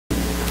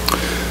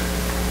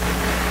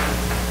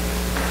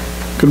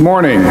Good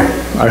morning.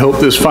 I hope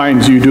this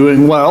finds you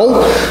doing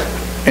well,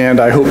 and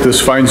I hope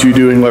this finds you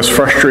doing less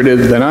frustrated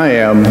than I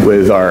am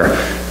with our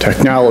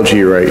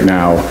technology right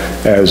now,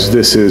 as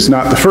this is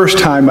not the first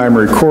time I'm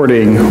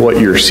recording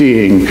what you're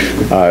seeing.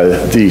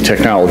 The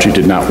technology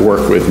did not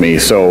work with me,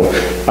 so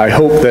I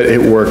hope that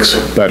it works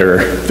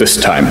better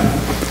this time.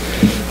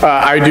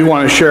 I do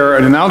want to share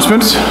an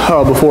announcement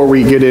before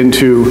we get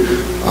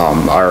into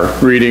our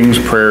readings,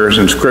 prayers,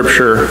 and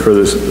scripture for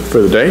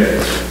the day.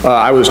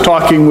 I was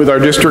talking with our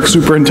district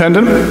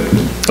superintendent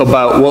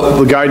about what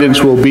the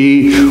guidance will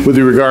be with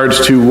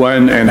regards to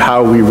when and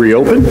how we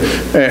reopen.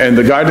 And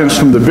the guidance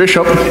from the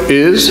bishop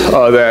is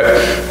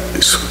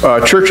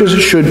that churches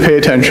should pay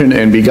attention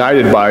and be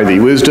guided by the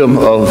wisdom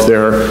of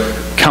their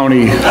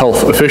county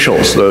health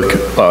officials,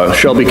 the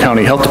Shelby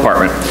County Health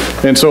Department.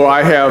 And so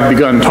I have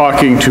begun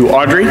talking to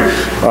Audrey,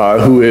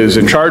 who is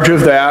in charge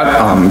of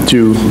that,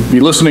 to be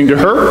listening to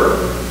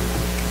her.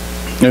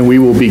 And we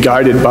will be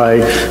guided by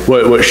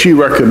what she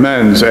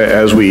recommends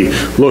as we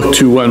look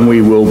to when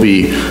we will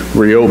be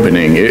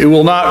reopening. It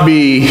will not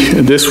be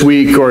this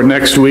week or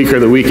next week or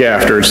the week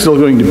after. It's still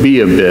going to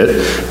be a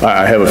bit,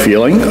 I have a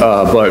feeling.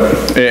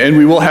 And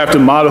we will have to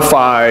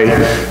modify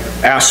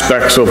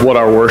aspects of what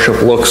our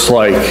worship looks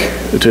like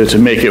to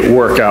make it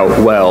work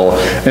out well.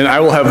 And I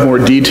will have more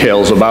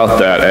details about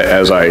that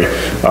as I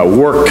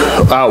work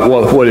out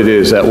what it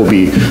is that will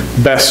be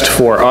best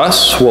for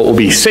us, what will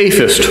be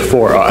safest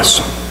for us.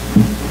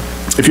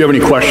 If you have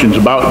any questions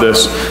about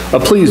this,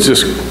 please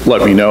just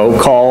let me know.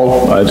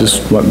 Call.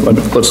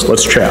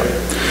 Let's chat.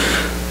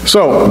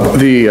 So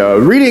the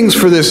readings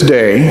for this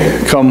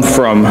day come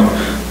from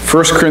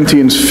 1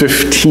 Corinthians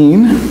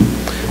 15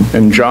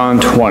 and John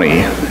 20.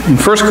 In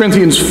 1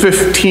 Corinthians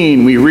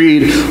 15, we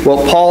read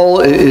what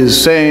Paul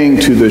is saying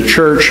to the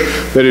church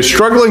that is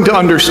struggling to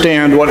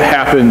understand what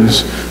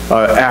happens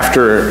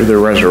after the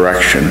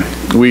resurrection.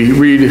 We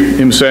read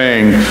him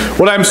saying,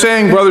 "What I'm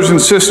saying, brothers and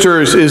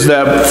sisters, is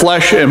that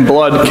flesh and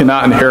blood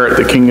cannot inherit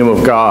the kingdom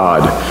of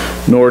God,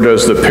 nor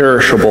does the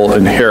perishable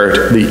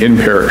inherit the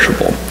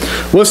imperishable.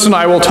 Listen,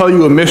 I will tell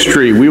you a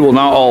mystery. We will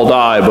not all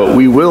die, but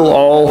we will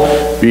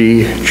all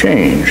be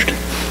changed.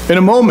 In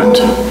a moment,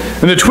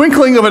 in the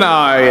twinkling of an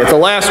eye, at the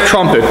last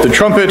trumpet, the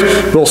trumpet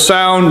will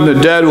sound, and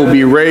the dead will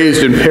be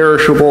raised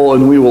imperishable,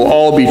 and we will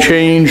all be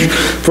changed.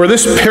 For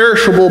this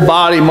perishable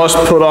body must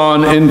put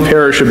on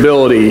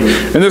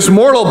imperishability, and this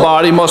mortal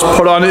body must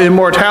put on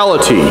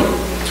immortality.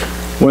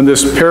 When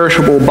this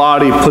perishable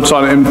body puts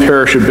on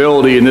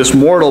imperishability, and this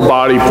mortal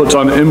body puts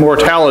on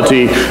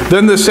immortality,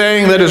 then the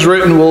saying that is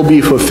written will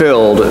be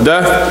fulfilled.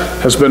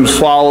 Death has been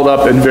swallowed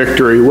up in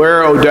victory.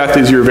 Where, O death,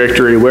 is your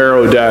victory? Where,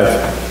 O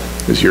death,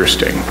 is your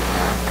sting?"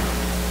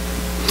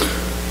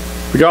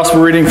 The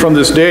gospel reading from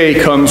this day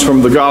comes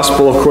from the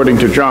gospel according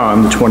to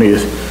John, the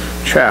 20th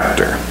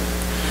chapter.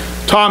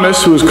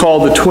 Thomas, who is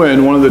called the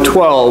twin, one of the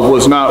 12,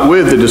 was not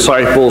with the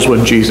disciples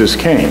when Jesus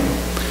came.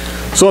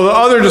 So the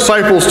other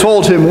disciples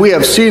told him, "We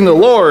have seen the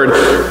Lord."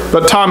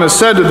 But Thomas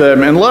said to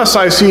them, "Unless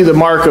I see the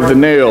mark of the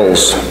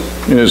nails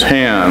in his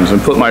hands,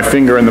 and put my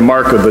finger in the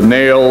mark of the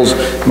nails,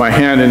 my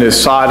hand in his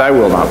side, I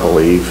will not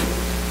believe."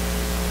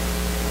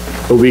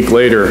 A week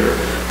later,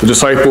 the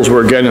disciples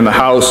were again in the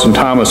house, and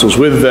Thomas was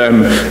with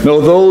them. And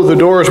although the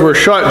doors were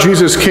shut,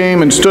 Jesus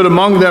came and stood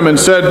among them and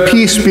said,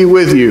 "Peace be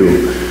with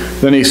you."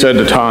 Then he said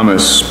to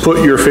Thomas,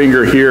 "Put your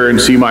finger here and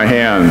see my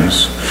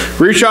hands.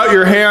 Reach out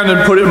your hand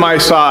and put it in my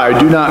side.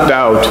 Do not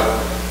doubt,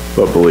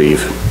 but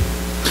believe."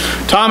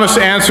 Thomas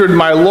answered,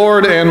 "My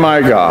Lord and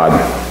my God."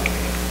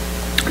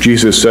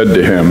 Jesus said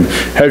to him,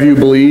 "Have you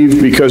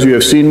believed because you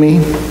have seen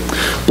me?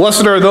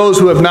 Blessed are those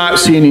who have not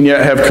seen and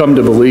yet have come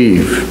to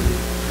believe."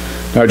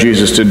 Now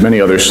Jesus did many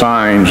other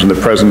signs in the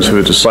presence of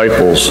his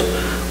disciples,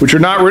 which are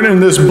not written in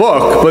this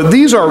book, but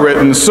these are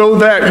written so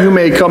that you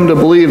may come to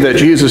believe that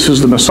Jesus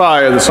is the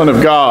Messiah, the Son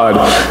of God,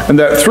 and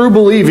that through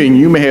believing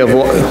you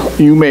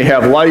may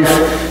have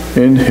life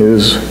in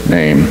his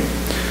name.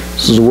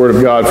 This is the word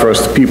of God for us,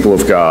 the people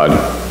of God.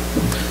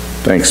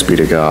 Thanks be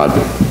to God.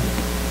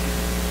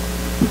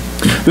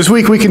 This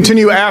week we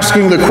continue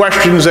asking the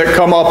questions that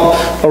come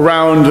up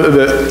around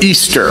the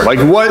Easter. Like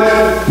what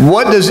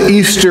does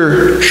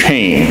Easter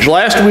change?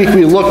 Last week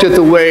we looked at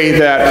the way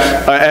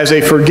that as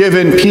a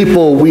forgiven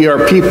people, we are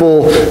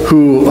people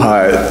who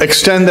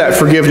extend that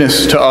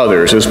forgiveness to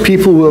others. As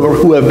people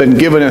who have been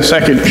given a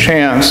second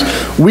chance,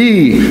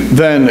 we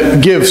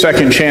then give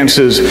second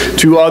chances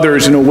to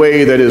others in a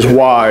way that is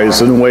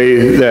wise, in a way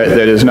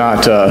that is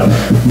not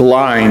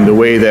blind, a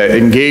way that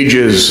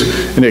engages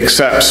and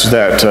accepts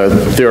that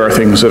there are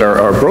things that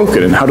are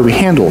broken, and how do we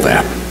handle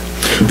that?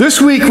 This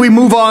week we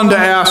move on to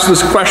ask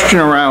this question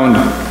around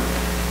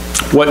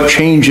what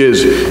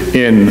changes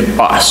in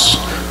us.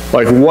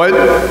 Like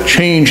what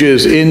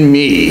changes in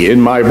me,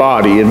 in my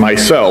body, in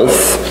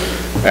myself,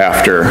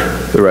 after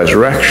the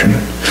resurrection.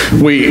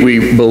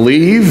 We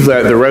believe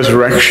that the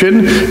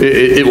resurrection,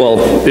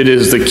 it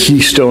is the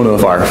keystone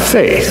of our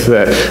faith,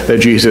 that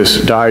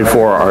Jesus died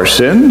for our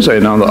sins,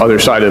 and on the other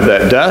side of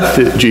that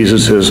death,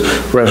 Jesus is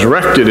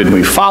resurrected, and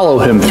we follow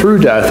him through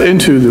death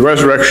into the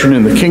resurrection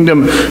in the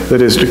kingdom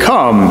that is to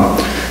come.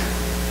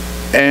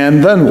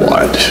 And then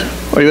what?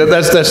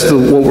 That's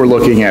what we're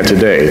looking at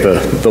today,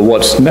 the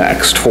what's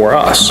next for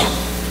us.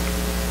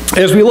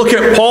 As we look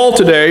at Paul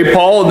today,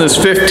 Paul in this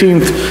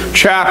 15th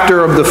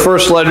chapter of the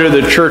first letter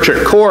to the church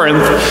at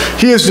Corinth,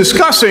 he is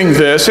discussing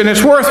this, and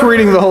it's worth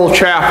reading the whole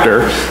chapter,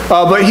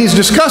 but he's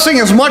discussing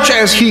as much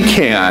as he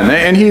can,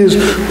 and he is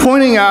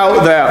pointing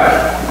out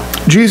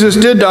that Jesus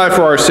did die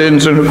for our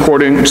sins in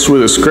accordance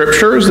with the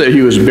Scriptures, that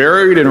he was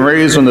buried and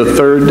raised on the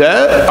third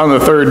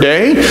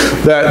day,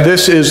 that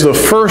this is the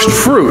first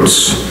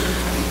fruits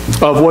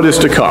of what is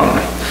to come.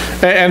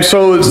 And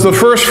so it's the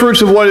first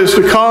fruits of what is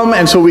to come,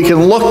 and so we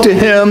can look to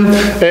him,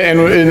 and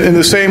in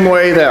the same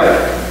way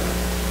that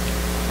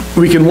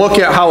we can look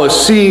at how a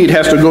seed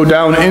has to go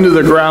down into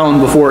the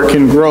ground before it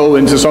can grow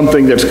into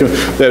something that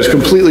is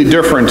completely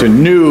different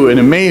and new and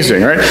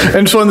amazing, right?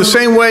 And so in the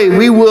same way,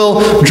 we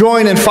will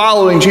join in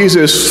following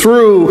Jesus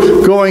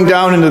through going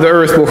down into the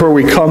earth before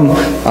we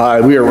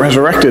are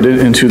resurrected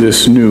into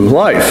this new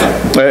life.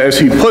 As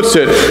he puts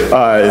it,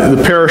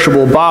 the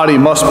perishable body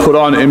must put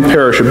on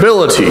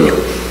imperishability.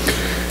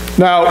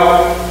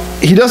 Now,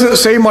 he doesn't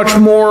say much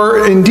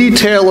more in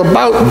detail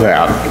about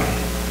that,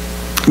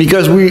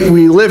 because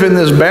we live in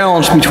this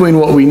balance between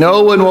what we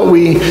know and what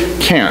we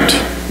can't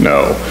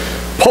know.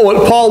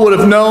 What Paul would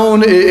have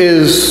known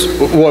is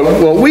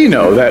what we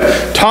know,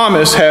 that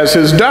Thomas has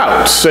his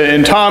doubts,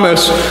 and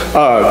Thomas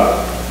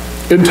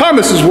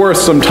is worth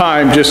some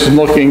time just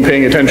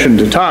paying attention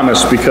to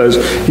Thomas, because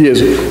he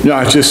is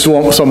not just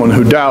someone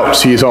who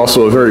doubts, he's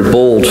also a very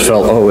bold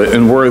fellow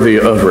and worthy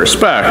of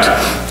respect.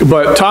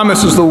 But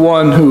Thomas is the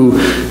one who,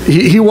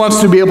 he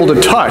wants to be able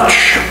to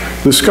touch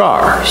the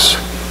scars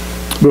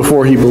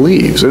before he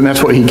believes, and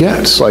that's what he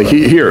gets. Like,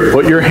 here,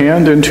 put your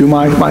hand into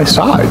my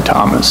side,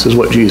 Thomas, is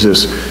what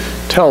Jesus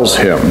tells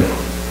him.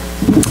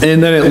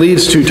 And then it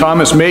leads to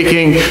Thomas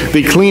making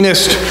the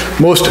cleanest,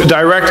 most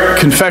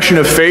direct confession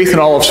of faith in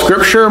all of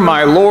Scripture,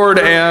 my Lord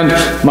and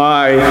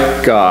my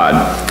God.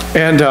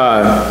 And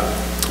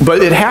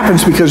but it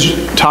happens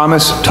because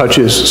Thomas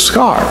touches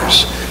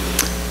scars.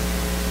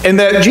 And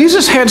that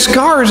Jesus had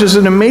scars is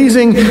an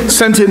amazing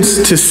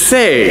sentence to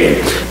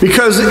say,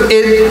 because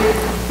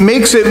it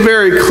makes it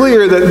very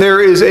clear that there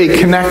is a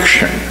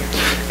connection.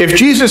 If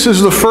Jesus is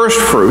the first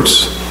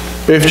fruits,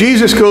 if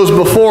Jesus goes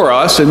before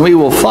us and we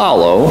will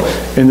follow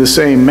in the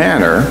same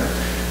manner,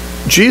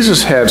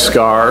 Jesus had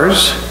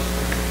scars,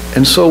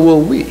 and so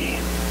will we.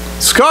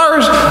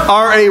 Scars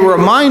are a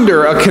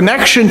reminder, a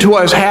connection to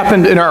what has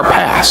happened in our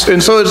past.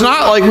 And so it's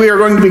not like we are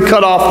going to be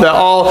cut off that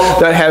all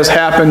that has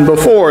happened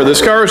before. The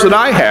scars that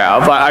I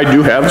have, I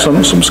do have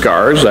some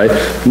scars.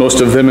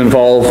 Most of them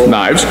involve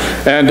knives.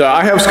 And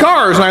I have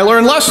scars, and I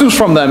learn lessons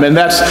from them. And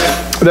that's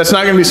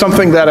not going to be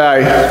something that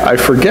I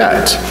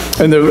forget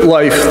in the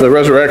life, the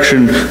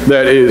resurrection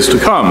that is to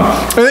come.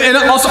 And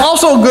it's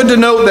also good to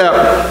note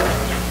that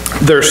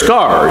they're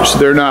scars,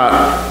 they're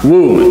not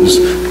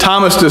wounds.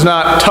 Thomas does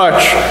not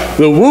touch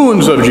the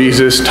wounds of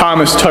Jesus,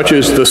 Thomas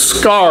touches the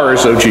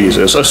scars of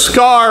Jesus. A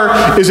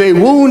scar is a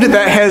wound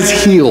that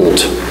has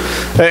healed.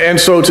 And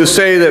so to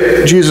say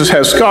that Jesus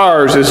has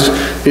scars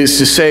is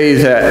to say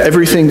that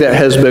everything that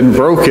has been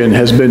broken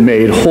has been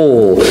made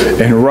whole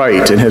and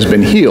right and has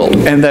been healed.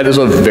 And that is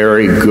a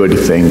very good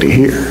thing to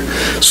hear.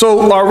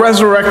 So our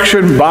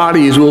resurrection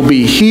bodies will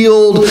be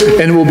healed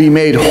and will be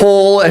made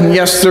whole. And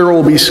yes, there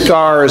will be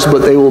scars, but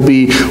they will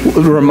be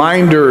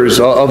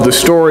reminders of the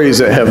stories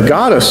that have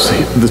got us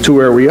to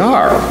where we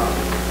are.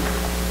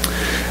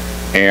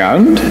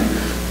 And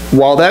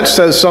while that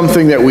says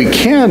something that we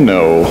can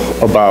know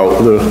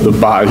about the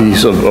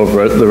bodies of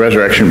the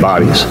resurrection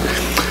bodies,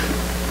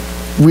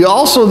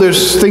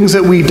 there's things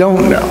that we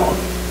don't know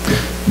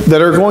that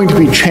are going to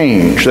be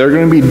changed, that are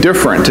going to be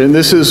different. And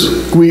this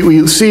is,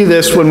 we see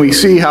this when we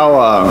see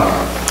how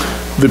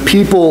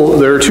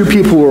there are two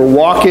people who are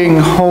walking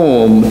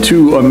home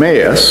to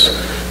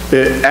Emmaus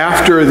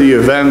after the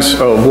events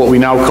of what we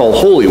now call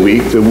Holy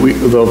Week,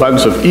 the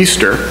events of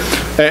Easter.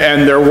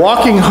 And they're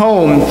walking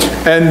home,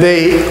 and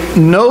they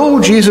know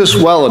Jesus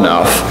well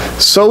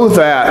enough so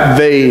that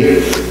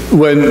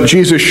when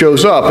Jesus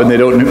shows up and they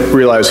don't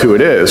realize who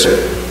it is,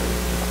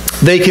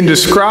 they can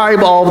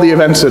describe all the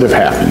events that have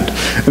happened.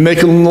 And they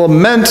can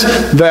lament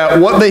that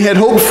what they had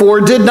hoped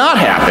for did not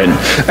happen.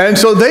 And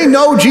so they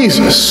know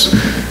Jesus.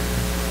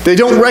 They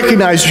don't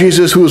recognize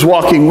Jesus who is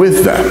walking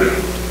with them.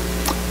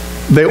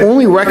 They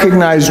only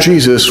recognize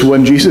Jesus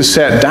when Jesus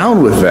sat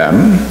down with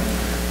them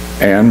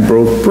and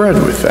broke bread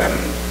with them.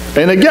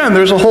 And again,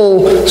 there's a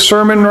whole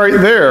sermon right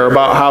there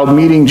about how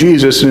meeting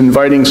Jesus and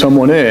inviting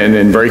someone in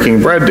and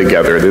breaking bread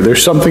together.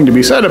 There's something to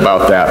be said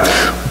about that.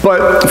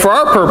 But for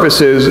our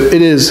purposes,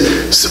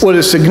 what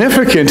is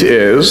significant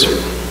is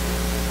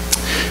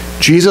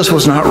Jesus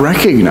was not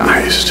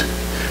recognized.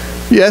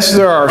 Yes,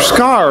 there are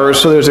scars,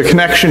 so there's a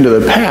connection to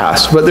the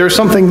past, but there's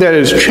something that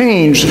has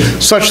changed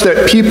such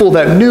that people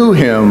that knew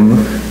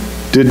him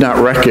did not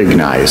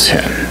recognize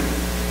him.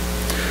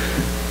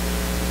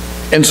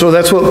 And so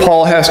that's what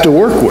Paul has to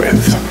work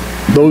with,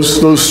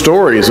 those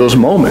stories, those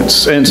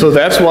moments. And so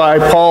that's why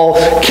Paul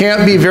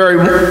can't be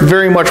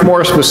very much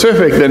more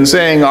specific than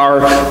saying our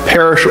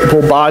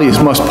perishable bodies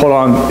must put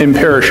on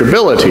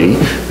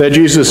imperishability, that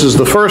Jesus is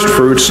the first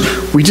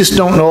fruits. We just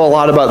don't know a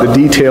lot about the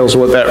details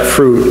of what that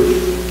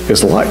fruit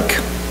is like.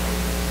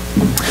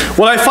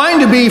 What I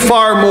find to be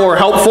far more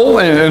helpful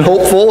and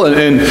hopeful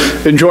and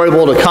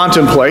enjoyable to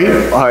contemplate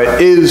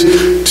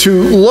is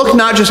to look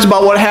not just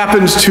about what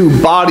happens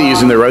to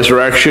bodies in the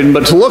resurrection,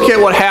 but to look at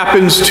what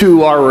happens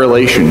to our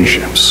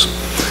relationships.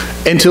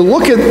 And to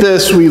look at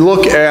this, we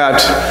look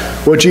at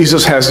what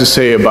Jesus has to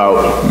say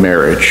about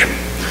marriage.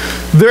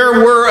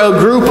 There were a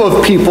group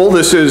of people,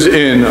 this is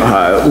in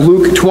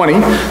Luke 20,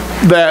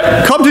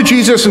 that come to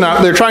Jesus and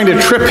they're trying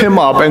to trip him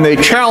up, and they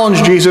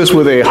challenge Jesus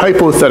with a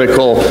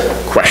hypothetical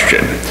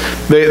question.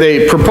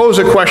 They propose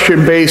a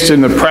question based in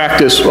the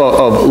practice of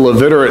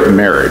levirate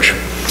marriage.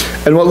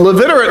 And what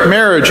levirate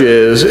marriage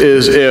is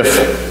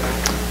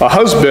if a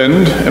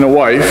husband and a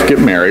wife get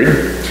married,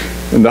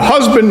 and the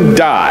husband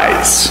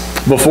dies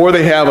before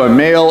they have a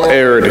male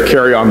heir to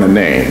carry on the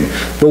name,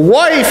 the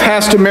wife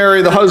has to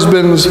marry the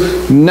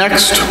husband's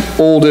next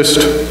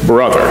oldest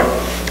brother.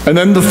 And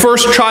then the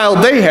first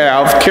child they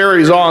have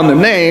carries on the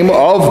name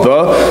of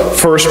the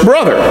first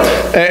brother.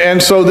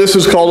 And so this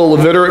is called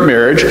a levirate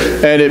marriage,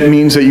 and it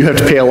means that you have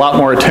to pay a lot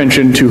more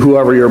attention to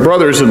whoever your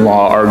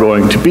brothers-in-law are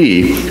going to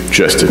be,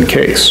 just in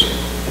case.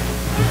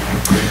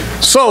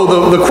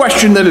 So the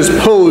question that is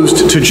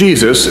posed to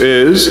Jesus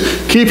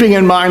is, keeping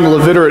in mind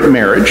levirate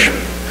marriage,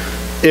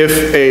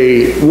 if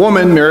a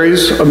woman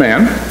marries a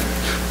man,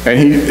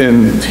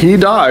 and he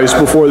dies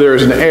before there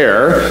is an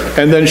heir,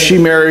 and then she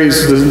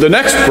marries the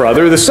next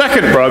brother, the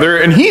second brother,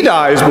 and he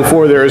dies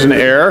before there is an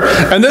heir,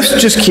 and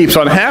this just keeps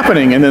on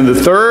happening. And then the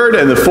third,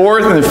 and the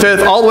fourth, and the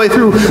fifth, all the way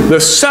through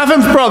the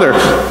seventh brother.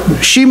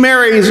 She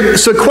marries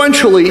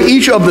sequentially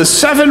each of the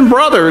 7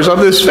 brothers of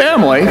this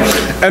family,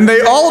 and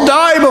they all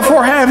die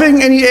before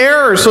having any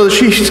heirs, so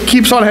she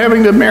keeps on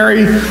having to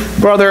marry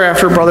brother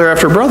after brother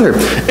after brother.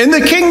 In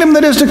the kingdom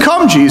that is to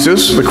come,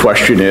 Jesus, the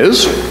question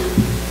is,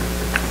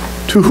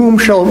 to whom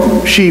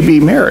shall she be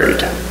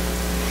married?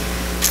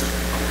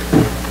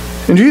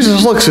 And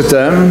Jesus looks at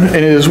them, and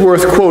it is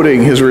worth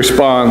quoting his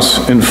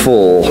response in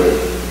full.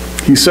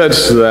 He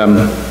says to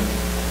them,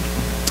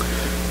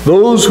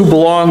 "Those who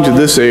belong to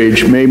this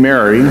age may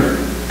marry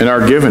and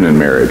are given in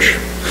marriage.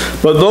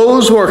 But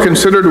those who are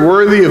considered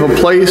worthy of a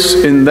place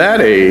in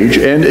that age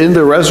and in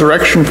the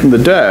resurrection from the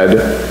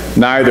dead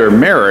neither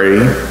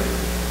marry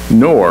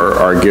nor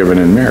are given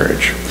in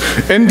marriage.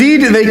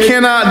 Indeed, they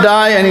cannot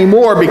die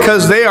anymore,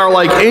 because they are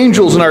like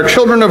angels and are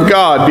children of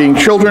God, being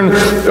children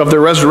of the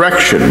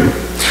resurrection."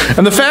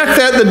 And the fact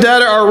that the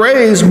dead are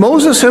raised,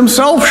 Moses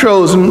himself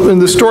shows in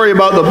the story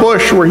about the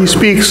bush, where he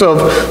speaks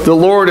of the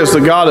Lord as the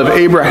God of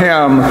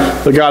Abraham,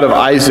 the God of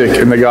Isaac,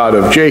 and the God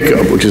of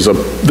Jacob, which is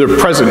the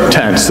present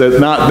tense, that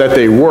not that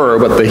they were,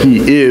 but that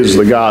he is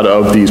the God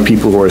of these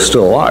people who are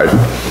still alive.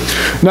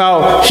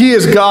 Now, he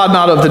is God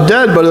not of the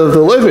dead, but of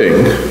the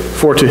living,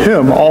 for to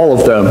him all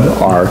of them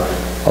are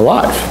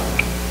alive.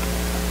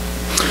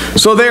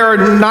 So they are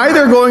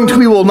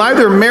will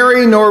neither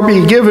marry nor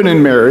be given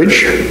in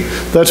marriage.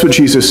 That's what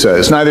Jesus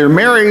says. Neither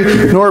marry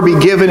nor be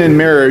given in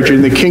marriage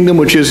in the kingdom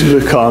which is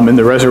to come in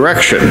the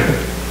resurrection.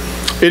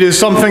 It is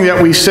something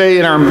that we say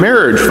in our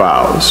marriage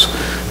vows,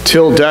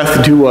 till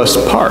death do us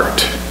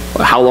part.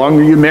 How long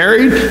are you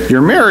married?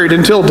 You're married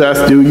until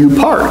death do you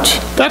part.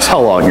 That's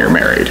how long you're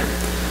married.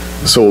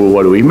 So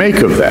what do we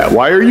make of that?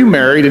 Why are you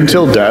married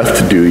until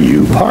death do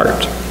you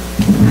part?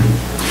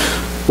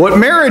 What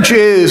marriage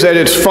is at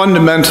its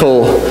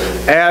fundamental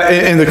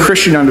in the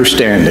Christian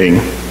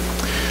understanding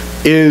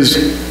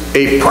is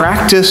a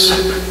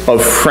practice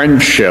of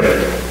friendship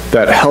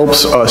that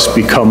helps us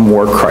become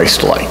more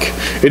Christ-like.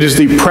 It is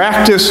the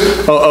practice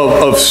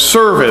of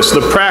service,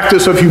 the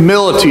practice of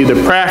humility,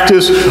 the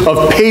practice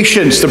of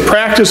patience, the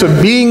practice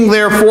of being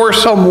there for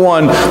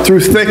someone through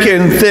thick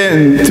and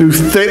thin, through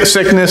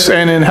sickness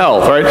and in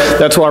health, right?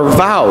 That's our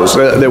vows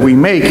that we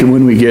make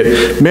when we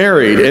get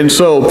married. And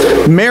so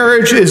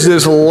marriage is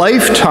this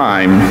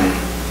lifetime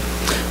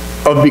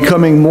of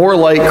becoming more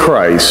like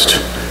Christ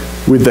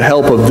with the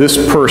help of this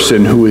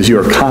person who is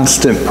your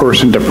constant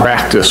person to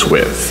practice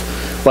with.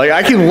 Like,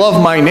 I can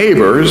love my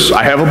neighbors.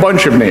 I have a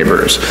bunch of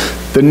neighbors.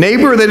 The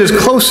neighbor that is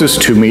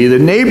closest to me, the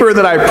neighbor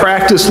that I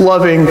practice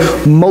loving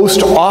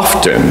most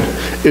often,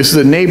 is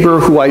the neighbor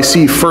who I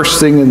see first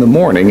thing in the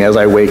morning as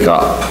I wake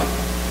up.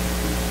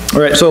 All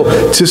right,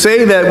 so to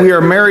say that we are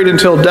married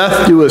until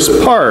death do us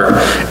part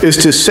is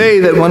to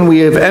say that when we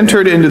have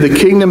entered into the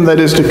kingdom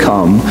that is to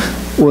come,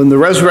 when the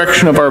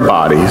resurrection of our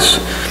bodies,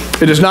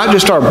 It is not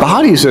just our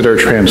bodies that are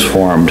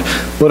transformed,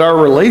 but our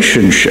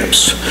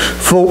relationships.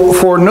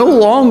 For no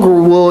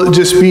longer will it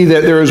just be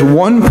that there is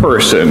one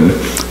person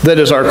that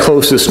is our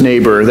closest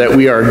neighbor that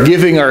we are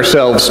giving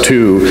ourselves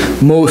to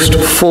most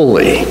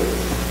fully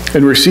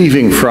and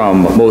receiving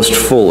from most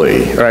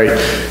fully, right?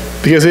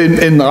 Because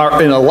in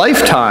a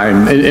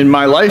lifetime, in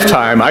my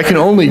lifetime, I can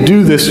only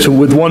do this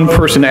with one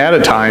person at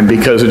a time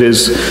because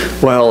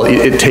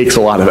it takes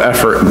a lot of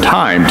effort and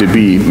time to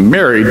be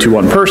married to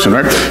one person,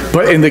 right?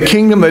 But in the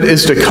kingdom that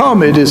is to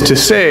come, it is to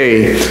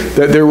say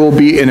that there will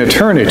be an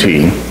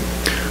eternity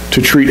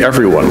to treat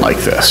everyone like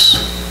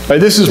this.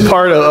 This is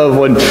part of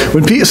when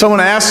someone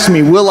asks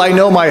me, will I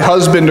know my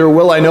husband or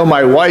will I know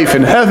my wife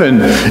in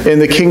heaven in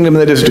the kingdom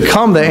that is to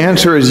come? The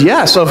answer is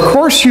yes, of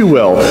course you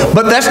will.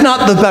 But that's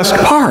not the best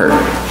part.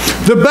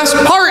 The best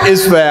part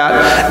is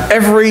that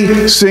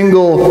every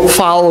single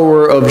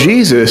follower of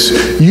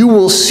Jesus you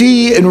will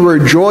see and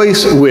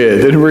rejoice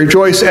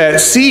at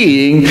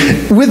seeing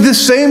with the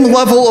same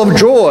level of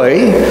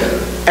joy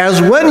as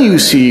when you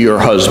see your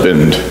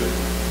husband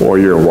or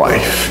your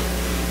wife.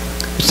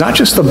 It's not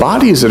just the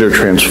bodies that are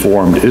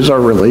transformed, it is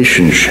our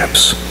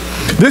relationships.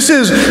 This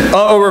is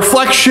a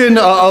reflection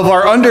of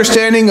our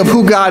understanding of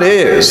who God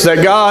is,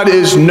 that God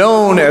is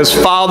known as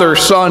Father,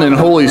 Son, and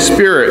Holy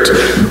Spirit.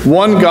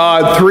 One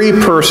God, three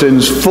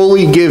persons,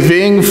 fully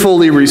giving,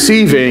 fully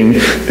receiving.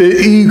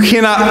 You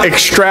cannot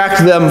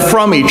extract them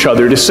from each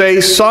other. To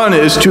say Son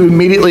is to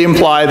immediately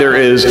imply there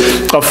is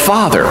a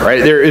Father,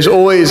 right? There is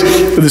always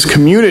this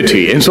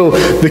community. And so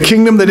the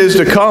kingdom that is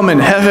to come in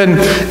heaven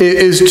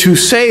is to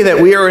say that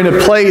we are in a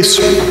place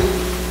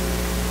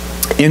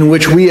in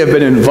which we have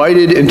been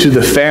invited into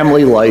the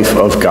family life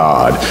of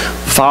God,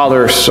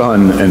 Father,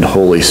 Son, and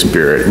Holy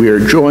Spirit. We are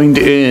joined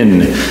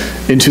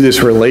into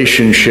this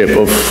relationship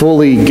of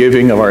fully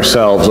giving of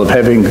ourselves, of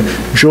having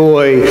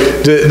joy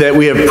that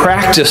we have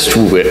practiced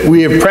with.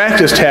 We have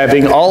practiced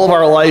having all of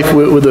our life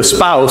with a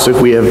spouse if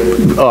we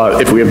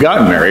have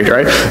gotten married,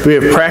 right? We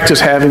have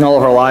practiced having all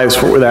of our lives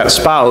with that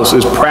spouse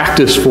is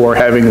practice for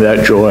having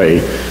that joy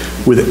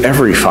with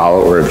every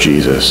follower of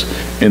Jesus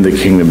in the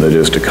kingdom that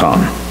is to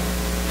come.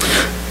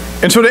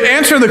 And so to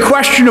answer the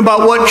question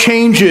about what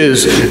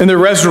changes in the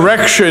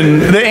resurrection,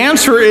 the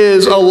answer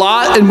is a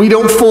lot, and we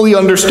don't fully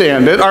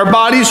understand it. Our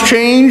bodies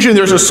change, and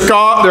there are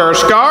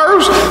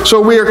scars, so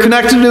we are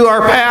connected to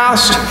our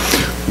past,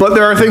 but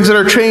there are things that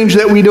are changed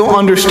that we don't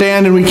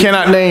understand and we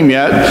cannot name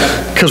yet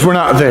because we're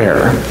not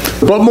there.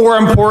 But more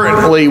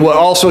importantly, what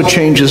also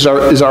changes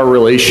is our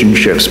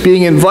relationships.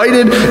 Being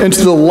invited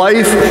into the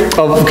life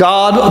of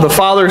God, the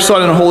Father,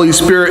 Son, and Holy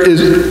Spirit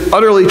is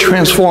utterly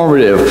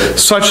transformative,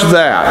 such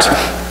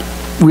that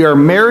we are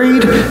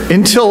married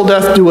until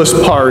death do us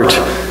part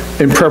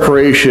in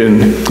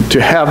preparation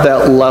to have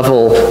that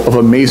level of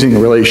amazing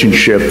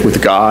relationship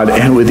with God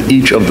and with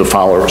each of the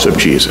followers of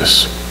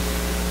Jesus.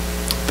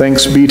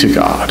 Thanks be to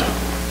God.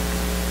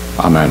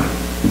 Amen.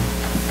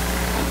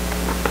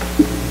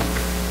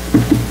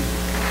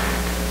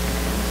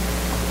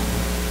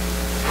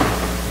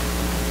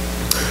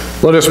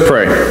 Let us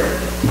pray.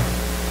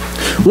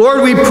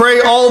 Lord, we pray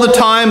all the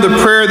time the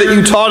prayer that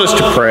you taught us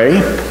to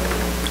pray.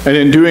 And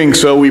in doing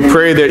so, we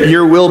pray that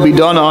your will be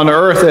done on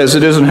earth as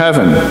it is in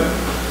heaven,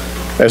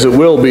 as it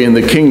will be in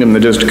the kingdom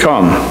that is to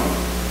come.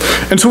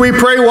 And so we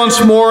pray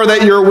once more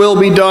that your will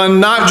be done,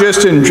 not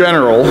just in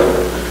general,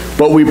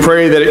 but we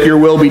pray that your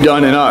will be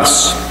done in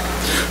us,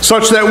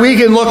 such that we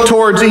can look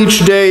towards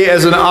each day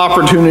as an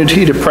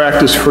opportunity to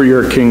practice for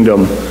your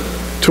kingdom,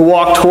 to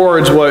walk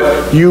towards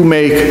what you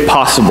make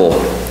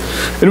possible.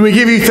 And we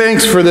give you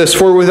thanks for this,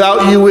 for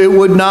without you it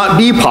would not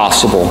be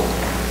possible.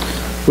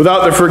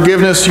 Without the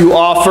forgiveness you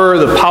offer,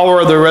 the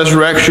power of the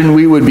resurrection,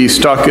 we would be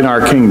stuck in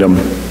our kingdom,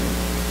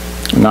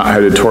 not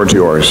headed towards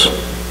yours.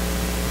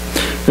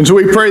 And so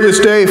we pray this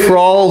day for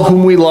all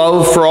whom we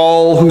love, for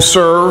all who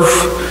serve.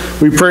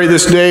 We pray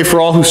this day for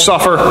all who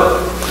suffer.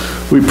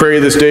 We pray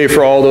this day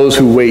for all those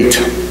who wait.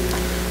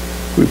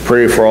 We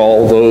pray for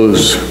all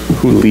those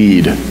who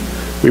lead.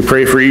 We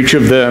pray for each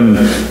of them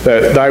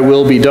that thy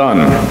will be done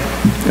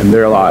in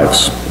their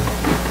lives.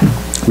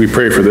 We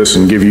pray for this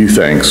and give you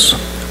thanks.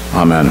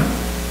 Amen.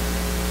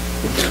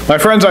 My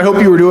friends, I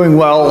hope you are doing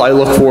well. I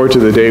look forward to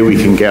the day we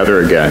can gather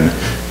again.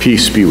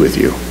 Peace be with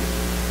you.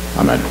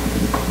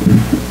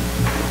 Amen.